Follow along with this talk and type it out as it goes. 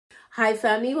Hi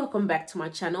family, welcome back to my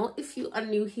channel. If you are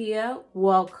new here,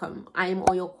 welcome. I am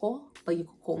OYOKO, but you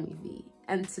can call me V.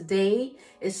 And today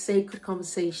is Sacred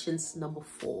Conversations number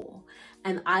 4.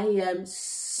 And I am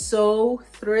so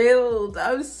thrilled.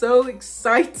 I'm so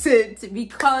excited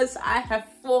because I have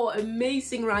 4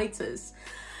 amazing writers.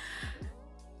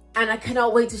 And I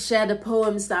cannot wait to share the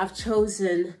poems that I've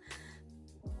chosen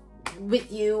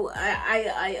with you.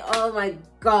 Oh my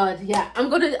god, yeah, I'm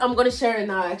gonna share it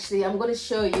now. Actually, I'm gonna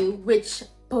show you which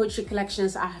poetry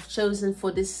collections I have chosen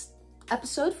for this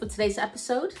episode, for today's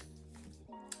episode.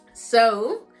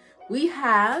 So we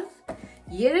have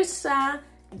Yrsa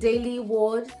Daley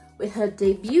with her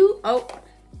debut.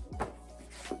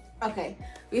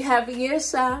 We have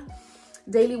Yrsa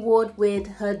Daley with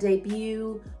her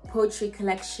debut poetry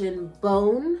collection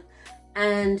Bone.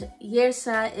 And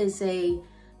Yrsa is a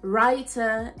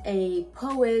writer, a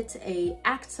poet, a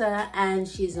actor, and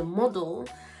she's a model,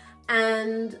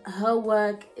 and her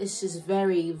work is just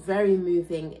very, very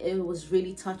moving. It was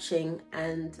really touching,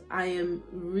 and I am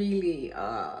really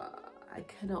I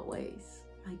cannot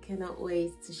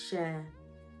wait to share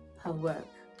her work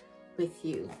with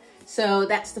you. So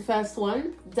that's the first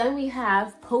one. Then we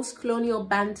have Postcolonial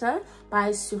Banter by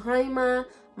Suhaiymah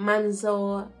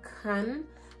Manzoor-Khan,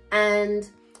 and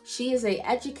she is an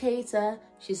educator,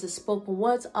 she's a spoken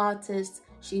word artist,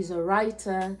 she's a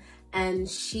writer, and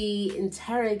she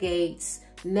interrogates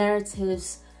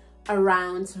narratives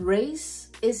around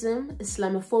racism,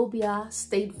 Islamophobia,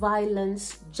 state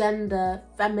violence, gender,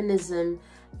 feminism,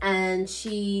 and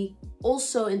she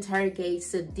also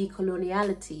interrogates the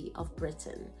decoloniality of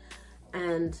Britain.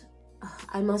 And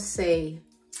I must say,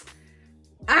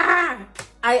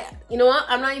 you know what,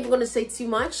 I'm not even gonna say too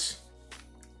much.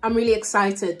 I'm really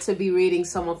excited to be reading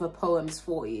some of her poems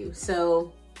for you.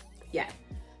 So yeah.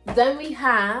 Then we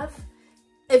have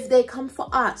If They Come For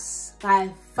Us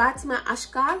by Fatimah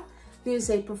Asghar, who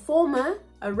is a performer,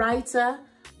 a writer,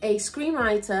 a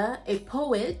screenwriter, a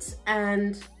poet,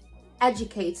 and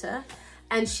educator.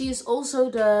 And she is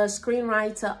also the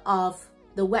screenwriter of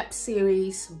the web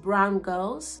series Brown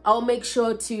Girls. I'll make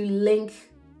sure to link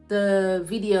the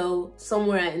video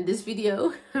somewhere in this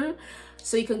video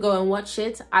so you can go and watch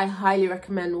it. I highly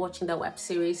recommend watching that web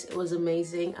series. It was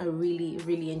amazing. I really,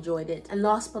 really enjoyed it. And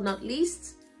last but not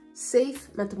least, Safe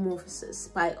Metamorphosis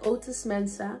by Otis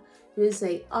Mensah, who is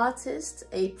an artist,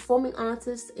 a performing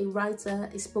artist, a writer,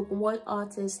 a spoken word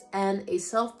artist, and a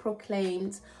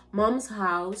self-proclaimed mom's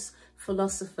house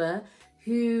philosopher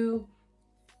who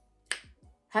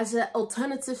has an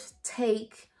alternative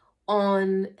take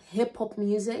on hip-hop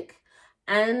music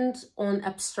and on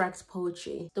abstract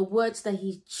poetry. The words that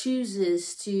he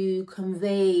chooses to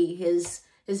convey his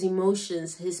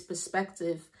emotions, his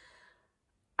perspective,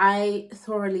 I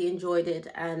thoroughly enjoyed it,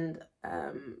 and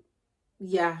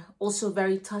yeah, also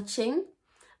very touching.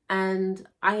 And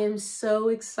I am so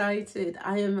excited.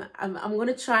 I'm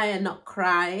gonna try and not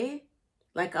cry.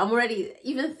 Like, I'm already,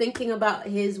 even thinking about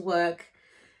his work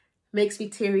makes me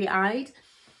teary-eyed.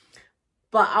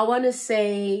 But I want to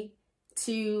say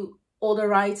to all the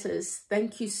writers,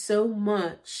 thank you so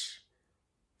much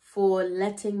for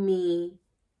letting me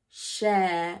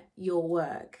share your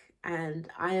work. And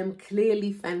I am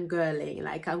clearly fangirling.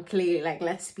 Like, I'm clearly, like,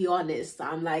 let's be honest,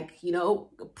 I'm like, you know,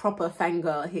 a proper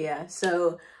fangirl here.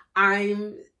 So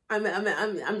I'm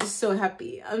just so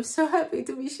happy. I'm so happy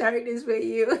to be sharing this with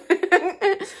you.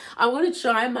 I want to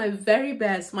try my very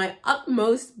best, my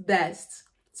utmost best,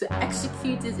 to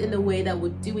execute it in a way that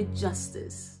would do it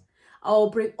justice. I will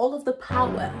bring all of the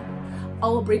power. I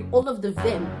will bring all of the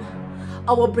vim.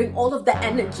 I will bring all of the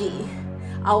energy.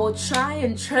 I will try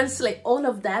and translate all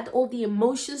of that, all the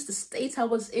emotions, the state I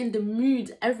was in, the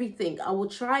mood, everything. I will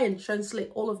try and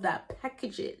translate all of that,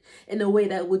 package it in a way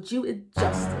that would do it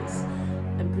justice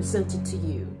and present it to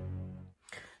you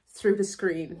through the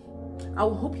screen. I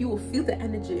will hope you will feel the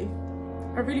energy.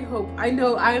 I really hope. I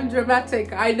know I am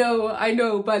dramatic. I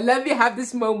know, but let me have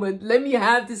this moment. Let me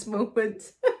have this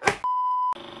moment.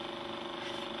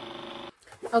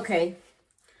 Okay,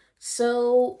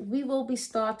 so we will be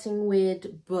starting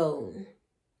with Bone.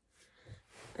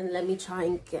 And let me try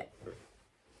and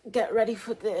get ready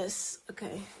for this.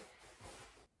 Okay.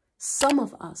 Some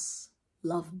of us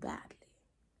love badly.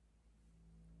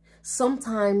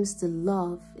 Sometimes the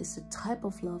love is the type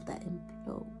of love that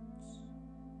implodes,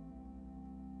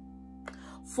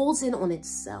 falls in on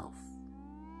itself,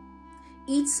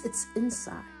 eats its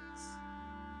insides,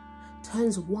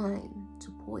 turns wine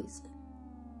to poison,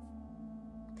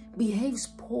 behaves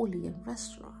poorly in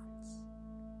restaurants,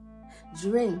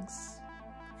 drinks,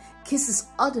 kisses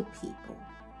other people,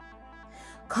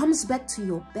 comes back to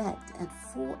your bed at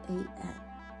 4 a.m.,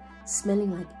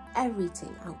 smelling like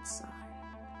everything outside.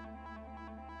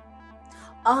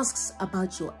 Asks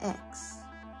about your ex,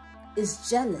 is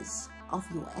jealous of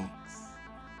your ex.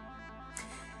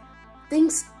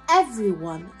 Thinks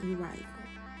everyone a rival.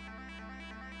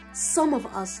 Some of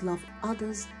us love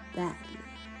others badly,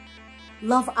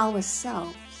 love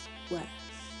ourselves worse.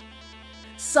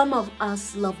 Some of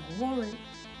us love horrid,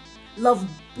 love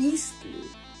beastly,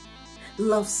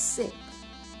 love sick,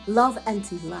 love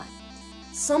anti-light.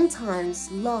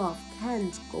 Sometimes love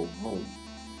can't go home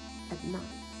at night,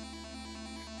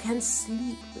 can't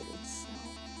sleep with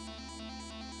itself,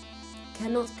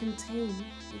 cannot contain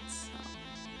itself,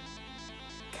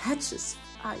 catches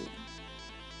fire,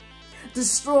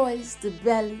 destroys the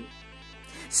belly,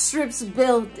 strips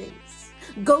buildings,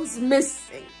 goes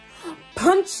missing,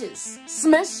 punches,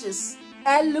 smashes,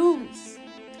 heirlooms,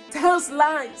 tells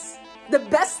lies, the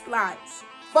best lies,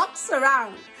 fucks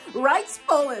around, writes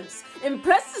poems,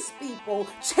 impresses people,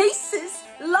 chases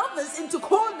lovers into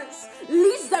corners,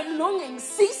 leaves them longing,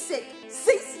 seasick,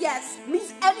 says yes,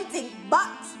 means anything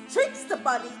but, tricks the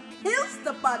body, kills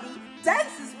the body,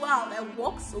 dances wild and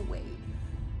walks away,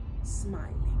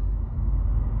 smiling.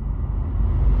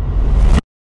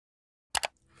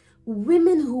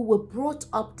 Women who were brought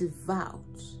up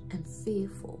devout and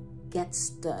fearful get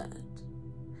stirred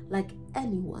like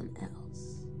anyone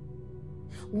else.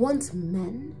 Want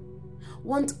men,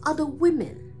 want other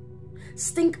women,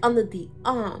 stink under the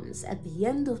arms at the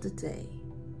end of the day,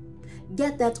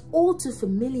 get that all too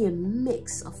familiar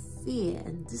mix of fear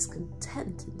and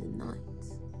discontent in the night,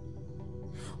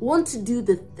 want to do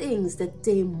the things that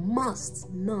they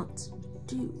must not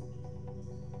do,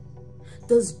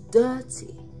 those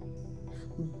dirty,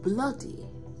 bloody,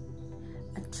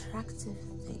 attractive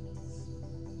things.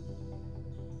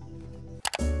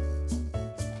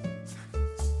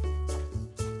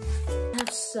 I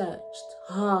have searched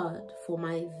hard for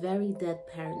my very dead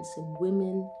parents in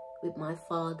women with my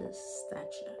father's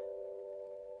stature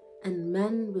and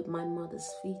men with my mother's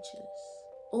features,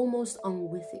 almost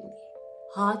unwittingly,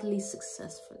 hardly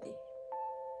successfully.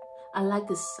 I like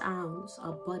the sounds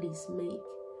our bodies make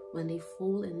when they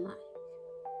fall in line.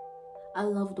 I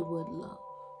love the word love.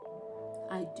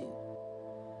 I do.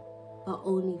 But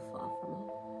only far from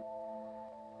home.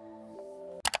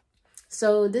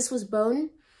 So this was Bone,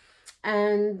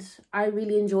 and I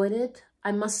really enjoyed it.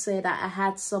 I must say that I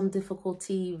had some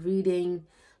difficulty reading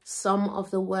some of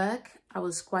the work. I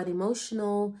was quite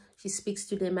emotional. She speaks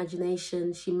to the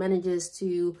imagination. She manages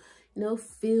to,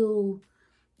 fill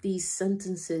these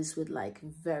sentences with like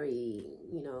very,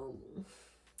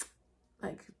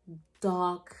 like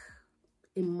dark,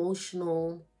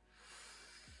 emotional,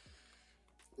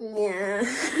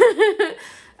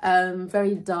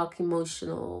 very dark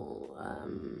emotional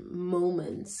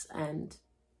moments, and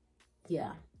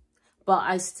yeah, but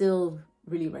I still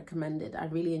really recommend it. I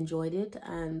really enjoyed it,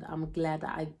 and I'm glad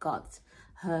that I got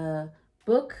her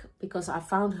book because I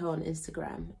found her on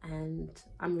Instagram, and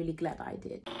I'm really glad I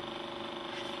did.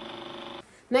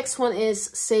 Next one is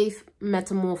Safe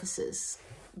Metamorphosis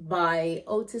by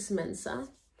Otis Mensah.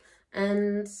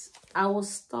 And I will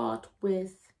start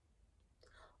with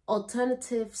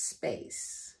alternative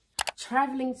space.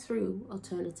 Traveling through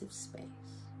alternative space.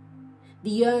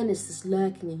 The earnest is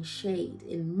lurking in shade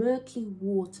in murky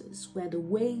waters where the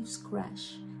waves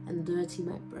crash and dirty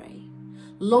my brain.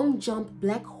 Long jump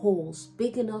black holes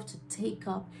big enough to take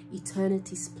up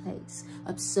eternity's place.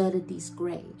 Absurdity's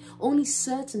grey. Only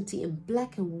certainty in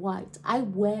black and white. I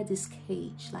wear this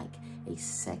cage like a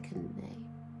second name.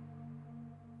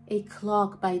 A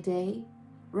clerk by day,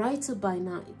 writer by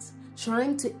night,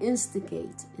 trying to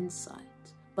instigate insight.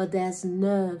 But there's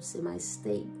nerves in my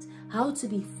state, how to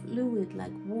be fluid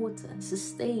like water,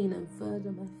 sustain and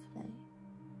further my flame.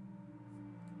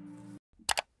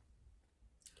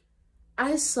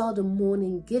 I saw the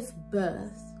morning give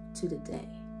birth to the day.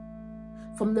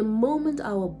 From the moment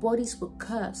our bodies were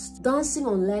cursed, dancing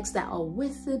on legs that are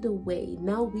withered away,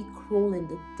 now we crawl in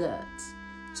the dirt.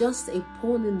 Just a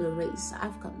pawn in the race,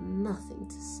 I've got nothing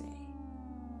to say.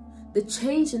 The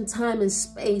change in time and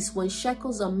space, when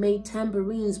shackles are made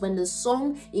tambourines, when the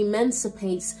song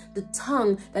emancipates the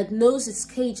tongue that knows its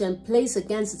cage and plays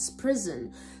against its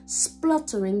prison.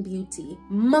 Spluttering beauty,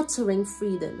 muttering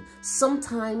freedom,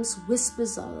 sometimes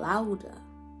whispers are louder.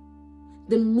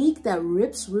 The meek that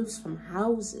rips roofs from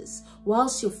houses,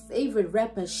 whilst your favorite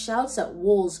rapper shouts at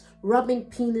walls, rubbing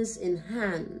penis in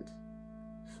hand.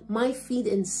 My feet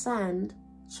in sand,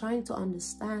 trying to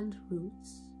understand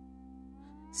roots.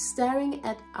 Staring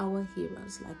at our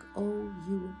heroes like, oh,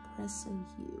 you oppressor,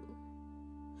 you.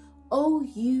 Oh,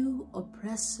 you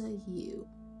oppressor, you.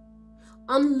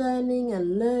 unlearning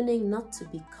and learning not to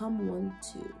become one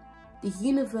too. The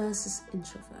universe is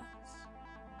introverts.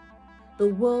 The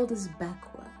world is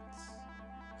backwards.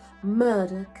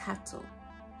 Murder cattle.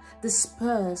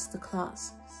 Disperse the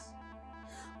classes.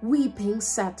 Weeping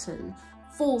Saturn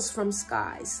falls from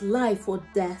skies. Life or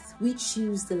death, we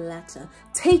choose the latter.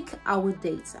 Take our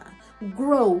data.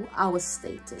 Grow our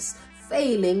status.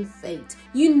 Failing fate,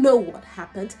 you know what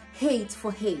happened. Hate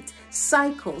for hate,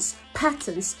 cycles,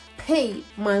 patterns, pay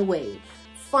my way.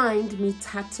 Find me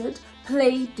tattered,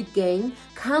 play the game,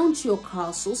 count your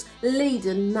castles,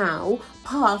 laden now,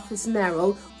 path is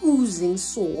narrow, oozing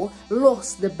sore,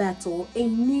 lost the battle, a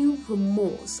new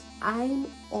remorse, I'm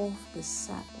off the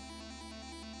saddle.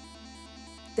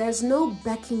 There's no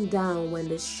backing down when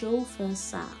the chauffeur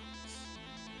sounds,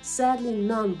 sadly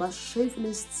none but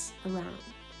chauvinists around.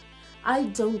 I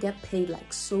don't get paid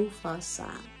like so far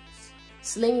sounds.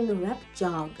 Slinging rap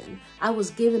jargon, I was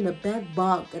given a bad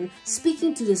bargain,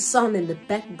 speaking to the sun in the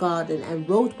back garden and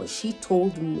wrote what she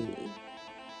told me.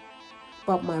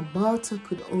 But my barter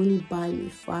could only buy me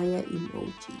fire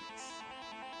emojis.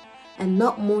 And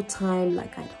not more time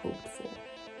like I'd hoped for.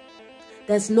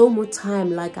 There's no more time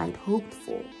like I'd hoped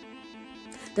for.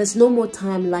 There's no more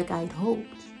time like I'd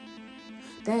hoped.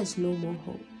 There's no more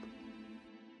hope.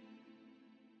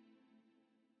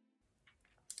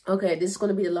 Okay, this is going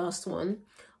to be the last one.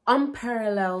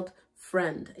 Unparalleled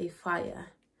friend, a fire.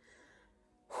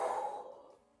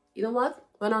 You know what?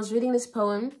 When I was reading this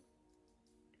poem,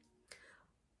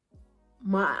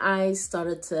 my eyes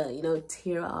started to,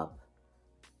 tear up.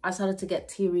 I started to get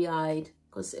teary-eyed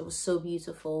because it was so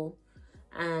beautiful.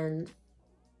 And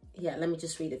yeah, let me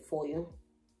just read it for you.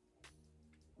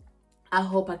 I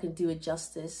hope I can do it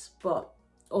justice, but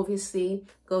obviously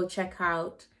go check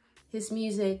out his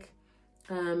music.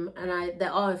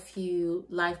 There are a few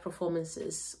live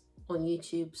performances on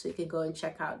YouTube, so you can go and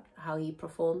check out how he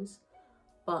performs.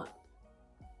 But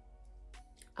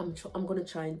I'm gonna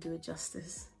try and do it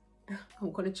justice.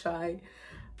 I'm gonna try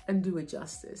and do it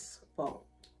justice, but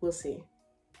we'll see.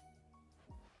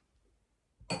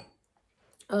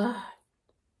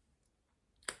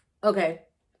 Okay,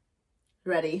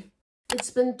 ready.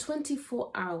 It's been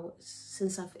 24 hours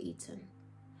since I've eaten.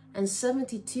 And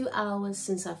 72 hours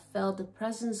since I felt the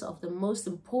presence of the most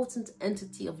important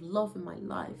entity of love in my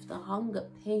life. The hunger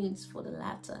pains for the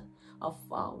latter are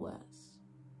far worse.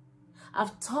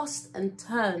 I've tossed and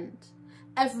turned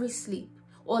every sleep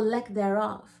or lack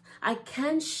thereof. I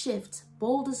can't shift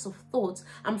boulders of thoughts.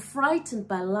 I'm frightened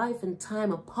by life and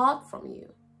time apart from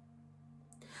you.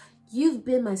 You've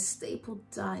been my staple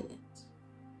diet.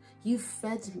 You've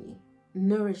fed me,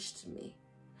 nourished me,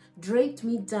 draped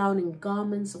me down in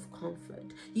garments of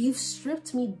comfort. You've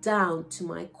stripped me down to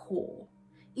my core,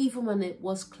 even when it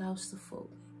was claustrophobic.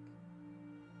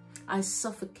 I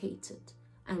suffocated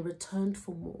and returned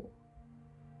for more.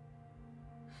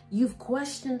 You've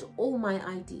questioned all my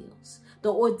ideals,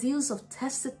 the ordeals of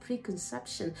tested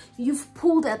preconception. You've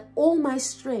pulled at all my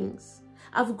strings.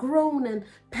 I've grown and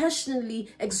passionately,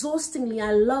 exhaustingly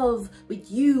I love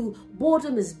with you.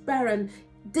 Boredom is barren.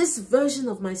 This version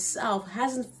of myself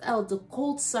hasn't felt the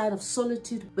cold side of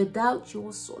solitude without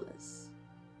your solace.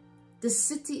 The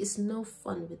city is no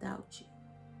fun without you.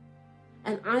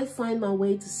 And I find my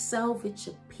way to salvage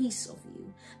a piece of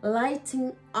you,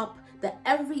 lighting up the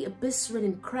every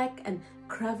abyss-ridden crack and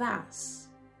crevasse.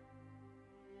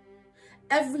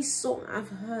 Every song I've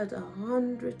heard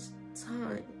 100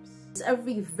 times,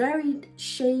 every varied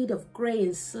shade of grey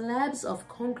and slabs of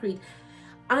concrete,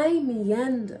 I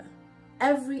meander.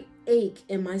 Every ache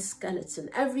in my skeleton,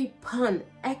 every pun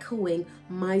echoing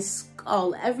my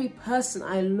skull, every person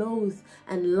I loathe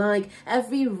and like,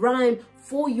 every rhyme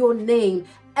for your name,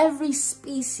 every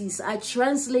species I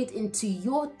translate into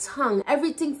your tongue,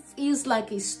 everything feels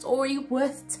like a story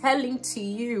worth telling to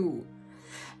you.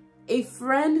 A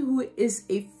friend who is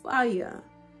a fire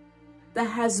that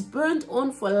has burned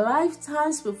on for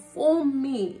lifetimes before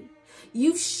me.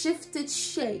 You've shifted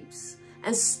shapes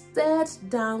and stared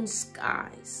down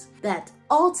skies that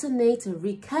alternate and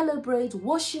recalibrate,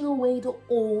 washing away the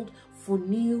old for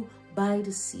new by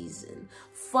the season.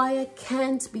 Fire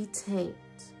can't be tamed,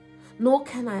 nor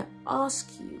can I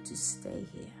ask you to stay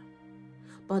here.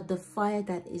 But the fire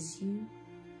that is you,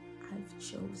 I've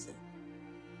chosen.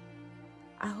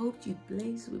 I hope you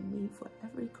blaze with me for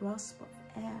every grasp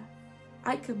of air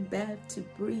I can bear to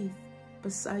breathe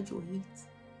beside your heat.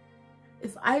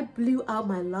 If I blew out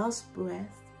my last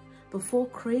breath before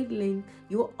cradling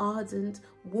your ardent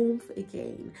warmth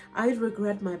again, I'd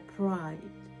regret my pride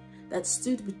that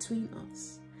stood between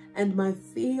us and my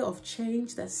fear of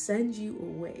change that sends you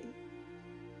away.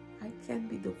 I can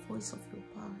be the voice of your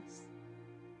past.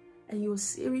 And your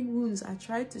searing wounds I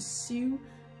try to sew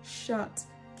shut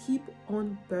keep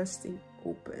on bursting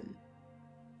open.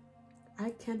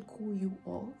 I can cool you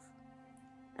off,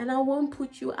 and I won't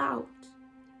put you out.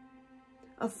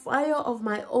 A fire of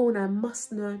my own I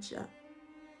must nurture,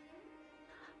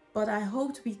 but I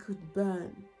hoped we could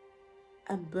burn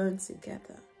and burn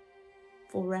together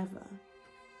forever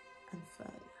and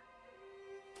further.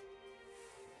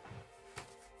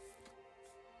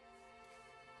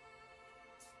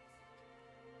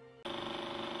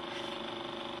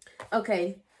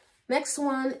 Okay, next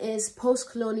one is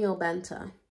Postcolonial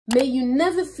Banter. May you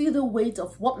never feel the weight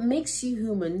of what makes you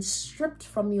human stripped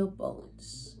from your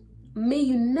bones. May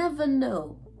you never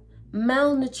know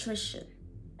malnutrition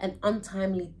and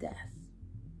untimely death.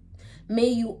 May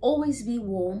you always be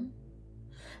warm.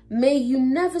 May you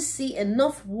never see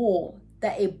enough war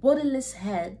that a bodiless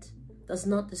head does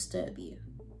not disturb you.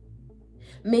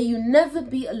 May you never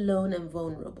be alone and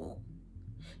vulnerable.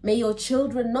 May your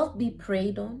children not be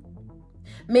preyed on.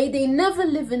 May they never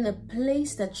live in a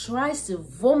place that tries to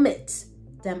vomit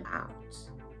them out.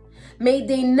 May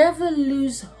they never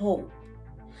lose hope.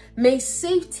 May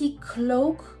safety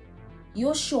cloak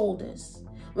your shoulders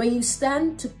when you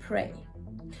stand to pray.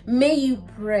 May you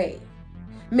pray.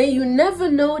 May you never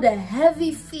know the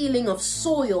heavy feeling of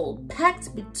soil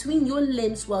packed between your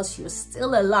limbs whilst you're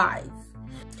still alive.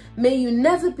 May you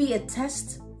never be a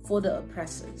test for the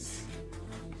oppressors.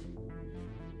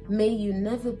 May you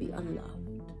never be unloved.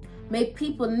 May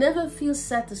people never feel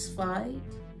satisfied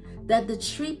that the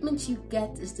treatment you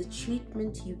get is the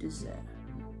treatment you deserve.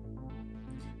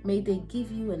 May they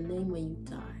give you a name when you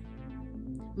die.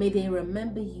 May they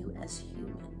remember you as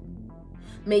human.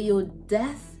 May your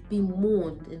death be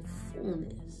mourned in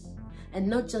fullness and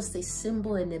not just a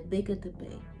symbol in a bigger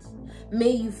debate.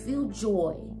 May you feel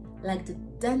joy like the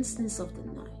denseness of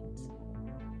the night.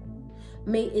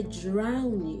 May it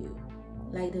drown you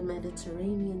like the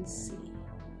Mediterranean Sea.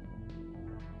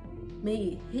 May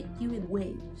it hit you in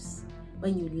waves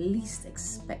when you least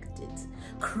expect it.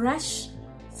 Crash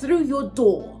through your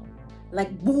door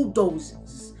like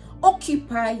bulldozers.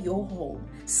 Occupy your home.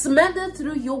 Smother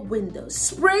through your windows.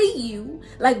 Spray you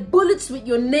like bullets with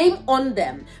your name on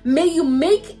them. May you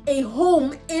make a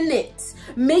home in it.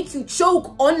 Make you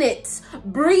choke on it.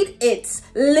 Breathe it.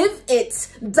 Live it.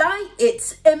 Die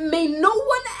it. And may no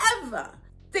one ever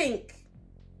think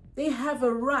they have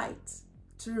a right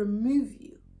to remove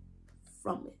you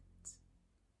from it.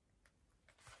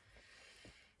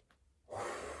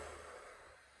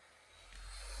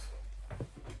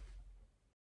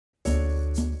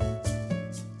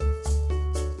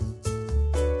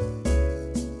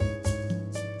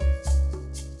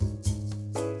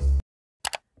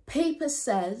 Paper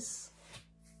says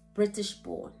British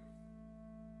born.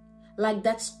 Like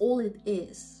that's all it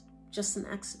is, just an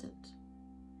accident.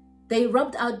 They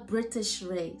rubbed out British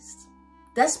raised,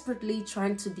 desperately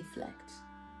trying to deflect,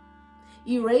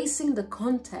 erasing the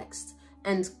context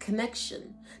and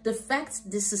connection, the fact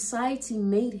this society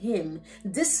made him,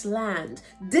 this land,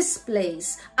 this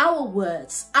place, our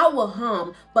words, our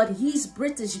harm, but he's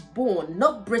British born,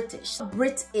 not British,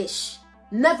 British,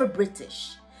 never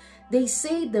British. They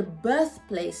say the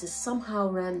birthplace is somehow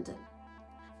random.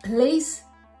 Place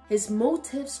his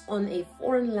motives on a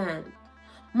foreign land,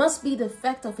 must be the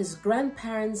effect of his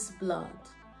grandparents' blood,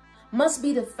 must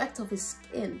be the effect of his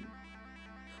skin.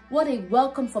 What a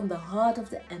welcome from the heart of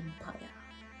the empire.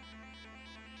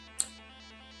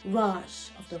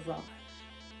 Raj of the Raj.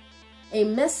 A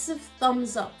massive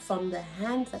thumbs up from the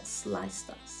hand that sliced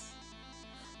us.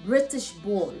 British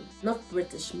born, not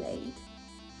British made.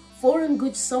 Foreign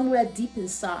goods somewhere deep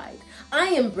inside. I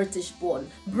am British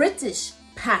born, British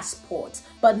passport,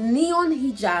 but neon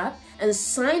hijab and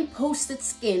signposted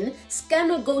skin,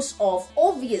 scanner goes off,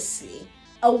 obviously.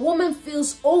 A woman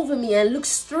feels over me and looks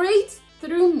straight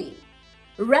through me.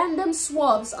 Random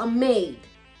swabs are made.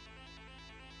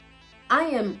 I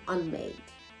am unmade.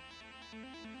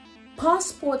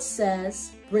 Passport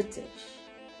says British.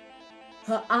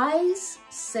 Her eyes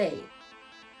say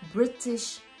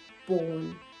British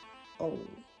born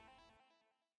only.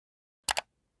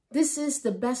 This is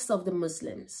the best of the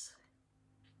Muslims.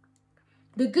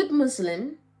 The good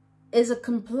Muslim is a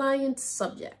compliant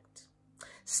subject,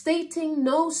 stating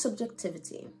no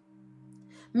subjectivity,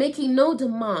 making no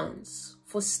demands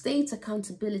for state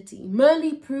accountability,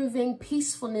 merely proving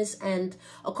peacefulness and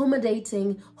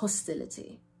accommodating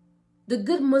hostility. The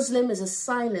good Muslim is a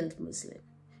silent Muslim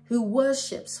who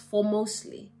worships for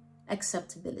mostly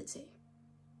acceptability.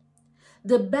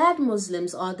 The bad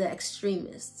Muslims are the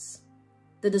extremists,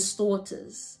 the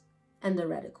distorters, and the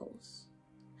radicals.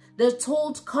 They're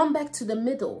told, come back to the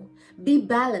middle, be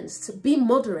balanced, be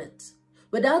moderate,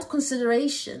 without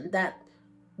consideration that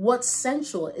what's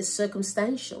central is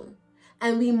circumstantial,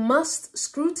 and we must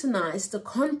scrutinize the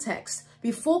context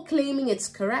before claiming it's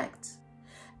correct.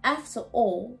 After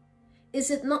all, is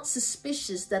it not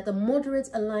suspicious that the moderate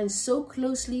aligns so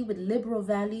closely with liberal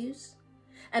values,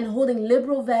 and holding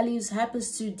liberal values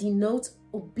happens to denote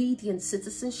obedient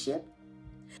citizenship?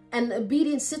 And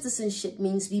obedient citizenship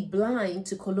means be blind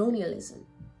to colonialism.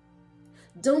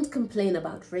 Don't complain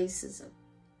about racism.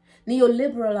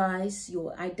 Neoliberalize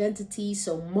your identity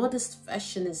so modest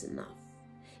fashion is enough.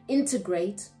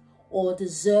 Integrate or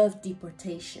deserve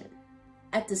deportation.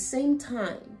 At the same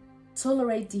time,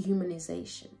 tolerate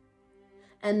dehumanization.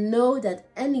 And know that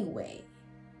anyway,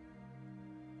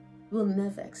 we'll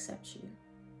never accept you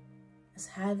as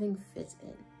having fit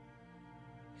in.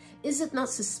 Is it not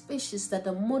suspicious that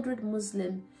the moderate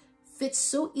Muslim fits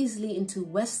so easily into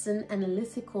Western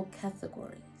analytical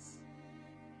categories,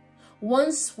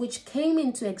 ones which came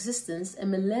into existence a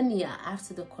millennia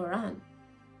after the Quran?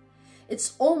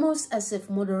 It's almost as if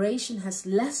moderation has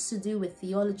less to do with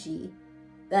theology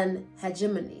than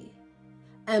hegemony,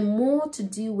 and more to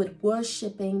do with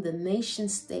worshipping the nation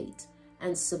state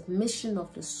and submission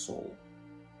of the soul.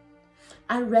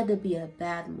 I'd rather be a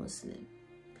bad Muslim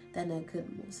than a good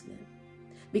Muslim,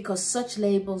 because such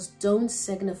labels don't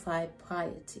signify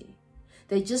piety.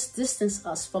 They just distance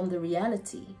us from the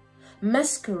reality,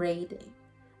 masquerading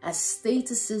as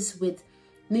statuses with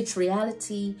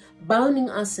neutrality, bounding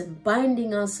us and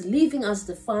binding us, leaving us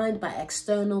defined by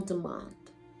external demand.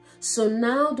 So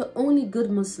now the only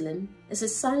good Muslim is a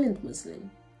silent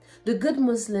Muslim. The good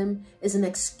Muslim is an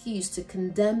excuse to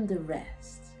condemn the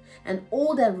rest. And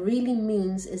all that really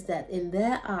means is that in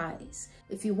their eyes,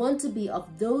 if you want to be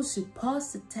of those who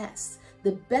pass the test,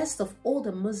 the best of all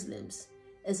the Muslims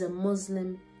is a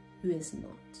Muslim who is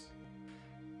not.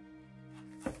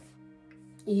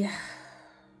 Yeah.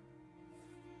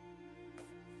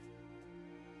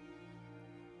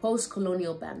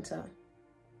 Postcolonial Banter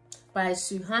by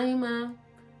Suhaiymah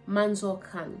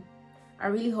Manzoor-Khan. I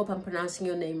really hope I'm pronouncing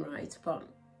your name right, but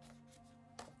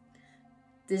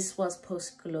this was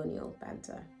Postcolonial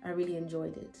Banter. I really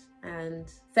enjoyed it. And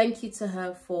thank you to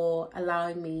her for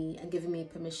allowing me and giving me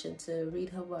permission to read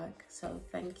her work. So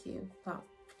thank you. But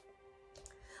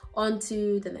on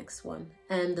to the next one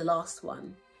and the last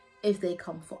one, If They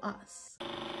Come For Us.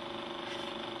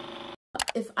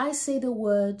 If I say the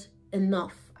word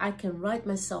enough, I can write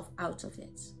myself out of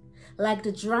it. Like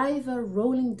the driver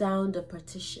rolling down the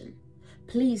partition.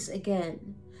 Please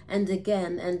again and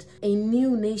again, and a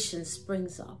new nation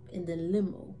springs up in the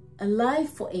limo. Alive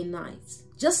for a night,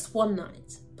 just one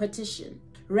night, partition.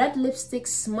 Red lipstick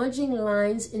smudging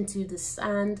lines into the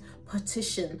sand,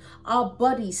 partition. Our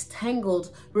bodies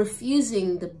tangled,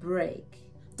 refusing the break.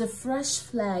 The fresh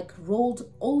flag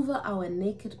rolled over our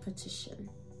naked partition.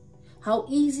 How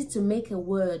easy to make a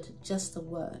word just a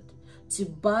word, to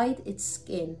bite its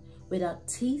skin without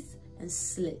teeth and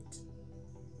slit.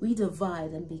 We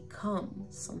divide and become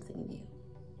something new.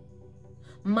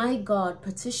 My God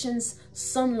partitions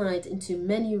sunlight into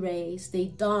many rays. They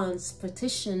dance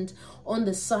partitioned on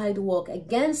the sidewalk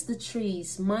against the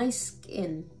trees. My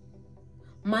skin.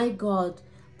 My God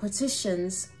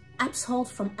partitions absolute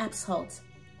from absolute.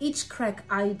 Each crack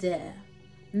I dare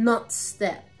not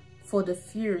step for the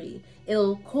fury.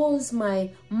 It'll cause my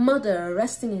mother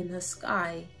resting in her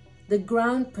sky. The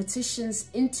ground partitions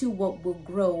into what will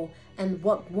grow and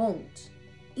what won't.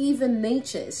 Even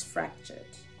nature is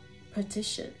fractured,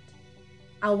 partitioned.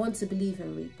 I want to believe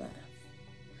in rebirth,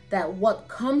 that what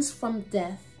comes from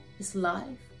death is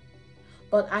life.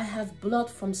 But I have blood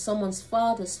from someone's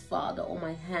father's father on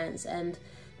my hands and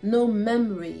no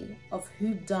memory of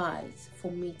who died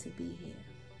for me to be here.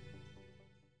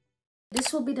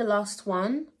 This will be the last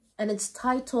one, and it's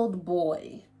titled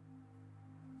Boy.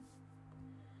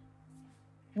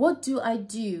 What do I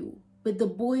do with the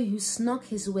boy who snuck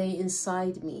his way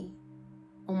inside me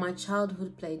on my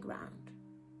childhood playground?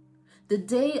 The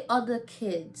day other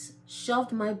kids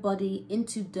shoved my body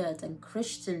into dirt and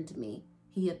Christianed me,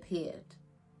 he appeared.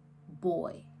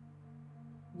 Boy,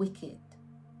 wicked,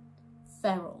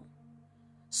 feral,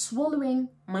 swallowing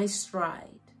my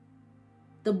stride.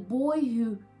 The boy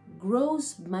who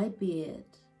grows my beard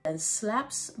and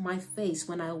slaps my face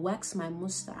when I wax my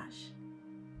mustache.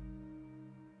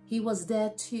 He was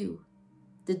there too,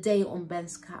 the day on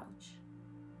Ben's couch,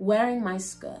 wearing my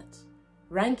skirt,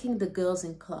 ranking the girls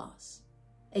in class.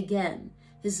 Again,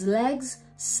 his legs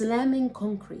slamming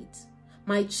concrete,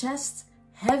 my chest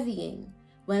heavying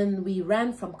when we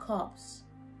ran from cops.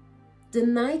 The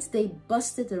night they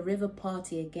busted the river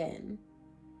party again,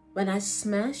 when I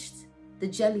smashed the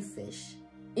jellyfish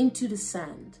into the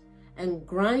sand and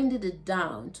grinded it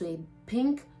down to a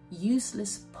pink,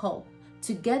 useless pulp.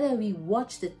 Together we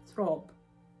watched it throb,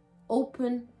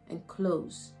 open and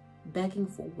close, begging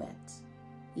for wet.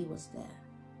 He was there.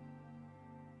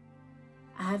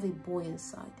 I have a boy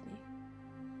inside me,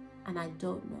 and I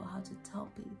don't know how to tell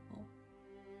people.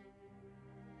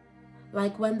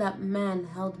 Like when that man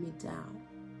held me down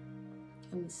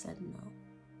and we said no.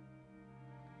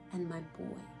 And my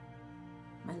boy,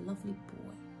 my lovely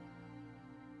boy,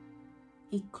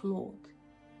 he clawed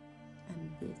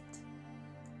and bit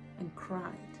and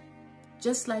cried,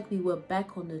 just like we were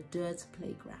back on the dirt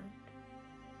playground.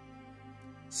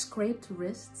 Scraped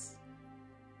wrists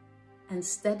and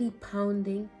steady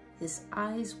pounding his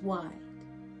eyes wide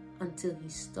until he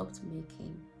stopped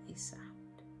making a sound.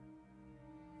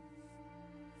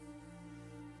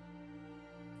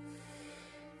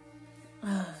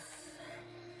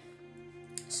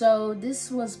 So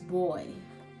this was Boy.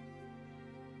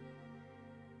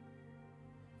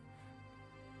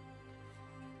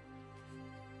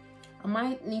 I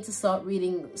might need to start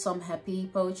reading some happy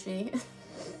poetry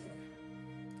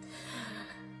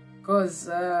because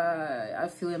I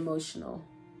feel emotional.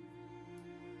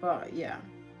 But yeah,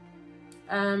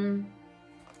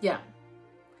 yeah,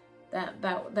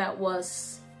 that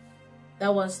was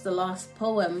the last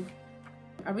poem.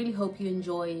 I really hope you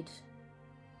enjoyed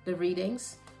the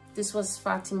readings. This was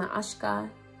Fatimah Asghar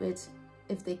with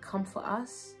If They Come For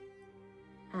Us.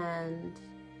 And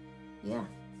yeah,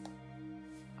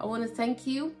 I want to thank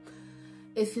you.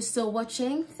 If you're still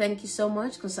watching, thank you so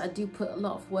much, because I do put a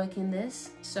lot of work in this.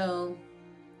 So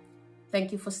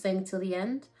thank you for staying till the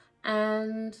end.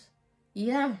 And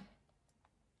yeah,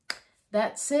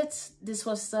 that's it. This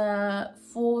was the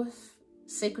 4th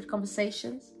Sacred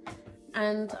Conversations.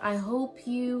 And I hope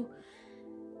you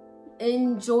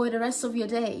enjoy the rest of your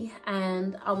day.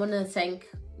 And I want to thank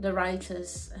the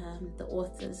writers, the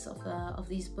authors of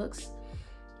these books.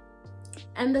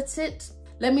 And that's it.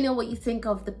 Let me know what you think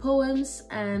of the poems,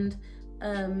 and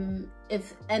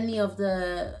if any of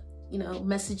the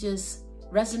messages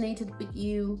resonated with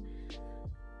you.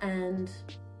 And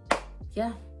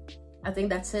yeah, I think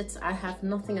that's it. I have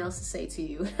nothing else to say to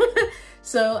you.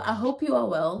 So I hope you are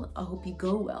well. I hope you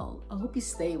go well. I hope you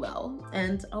stay well.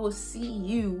 And I will see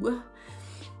you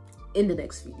in the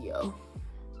next video.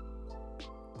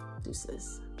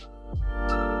 Deuces.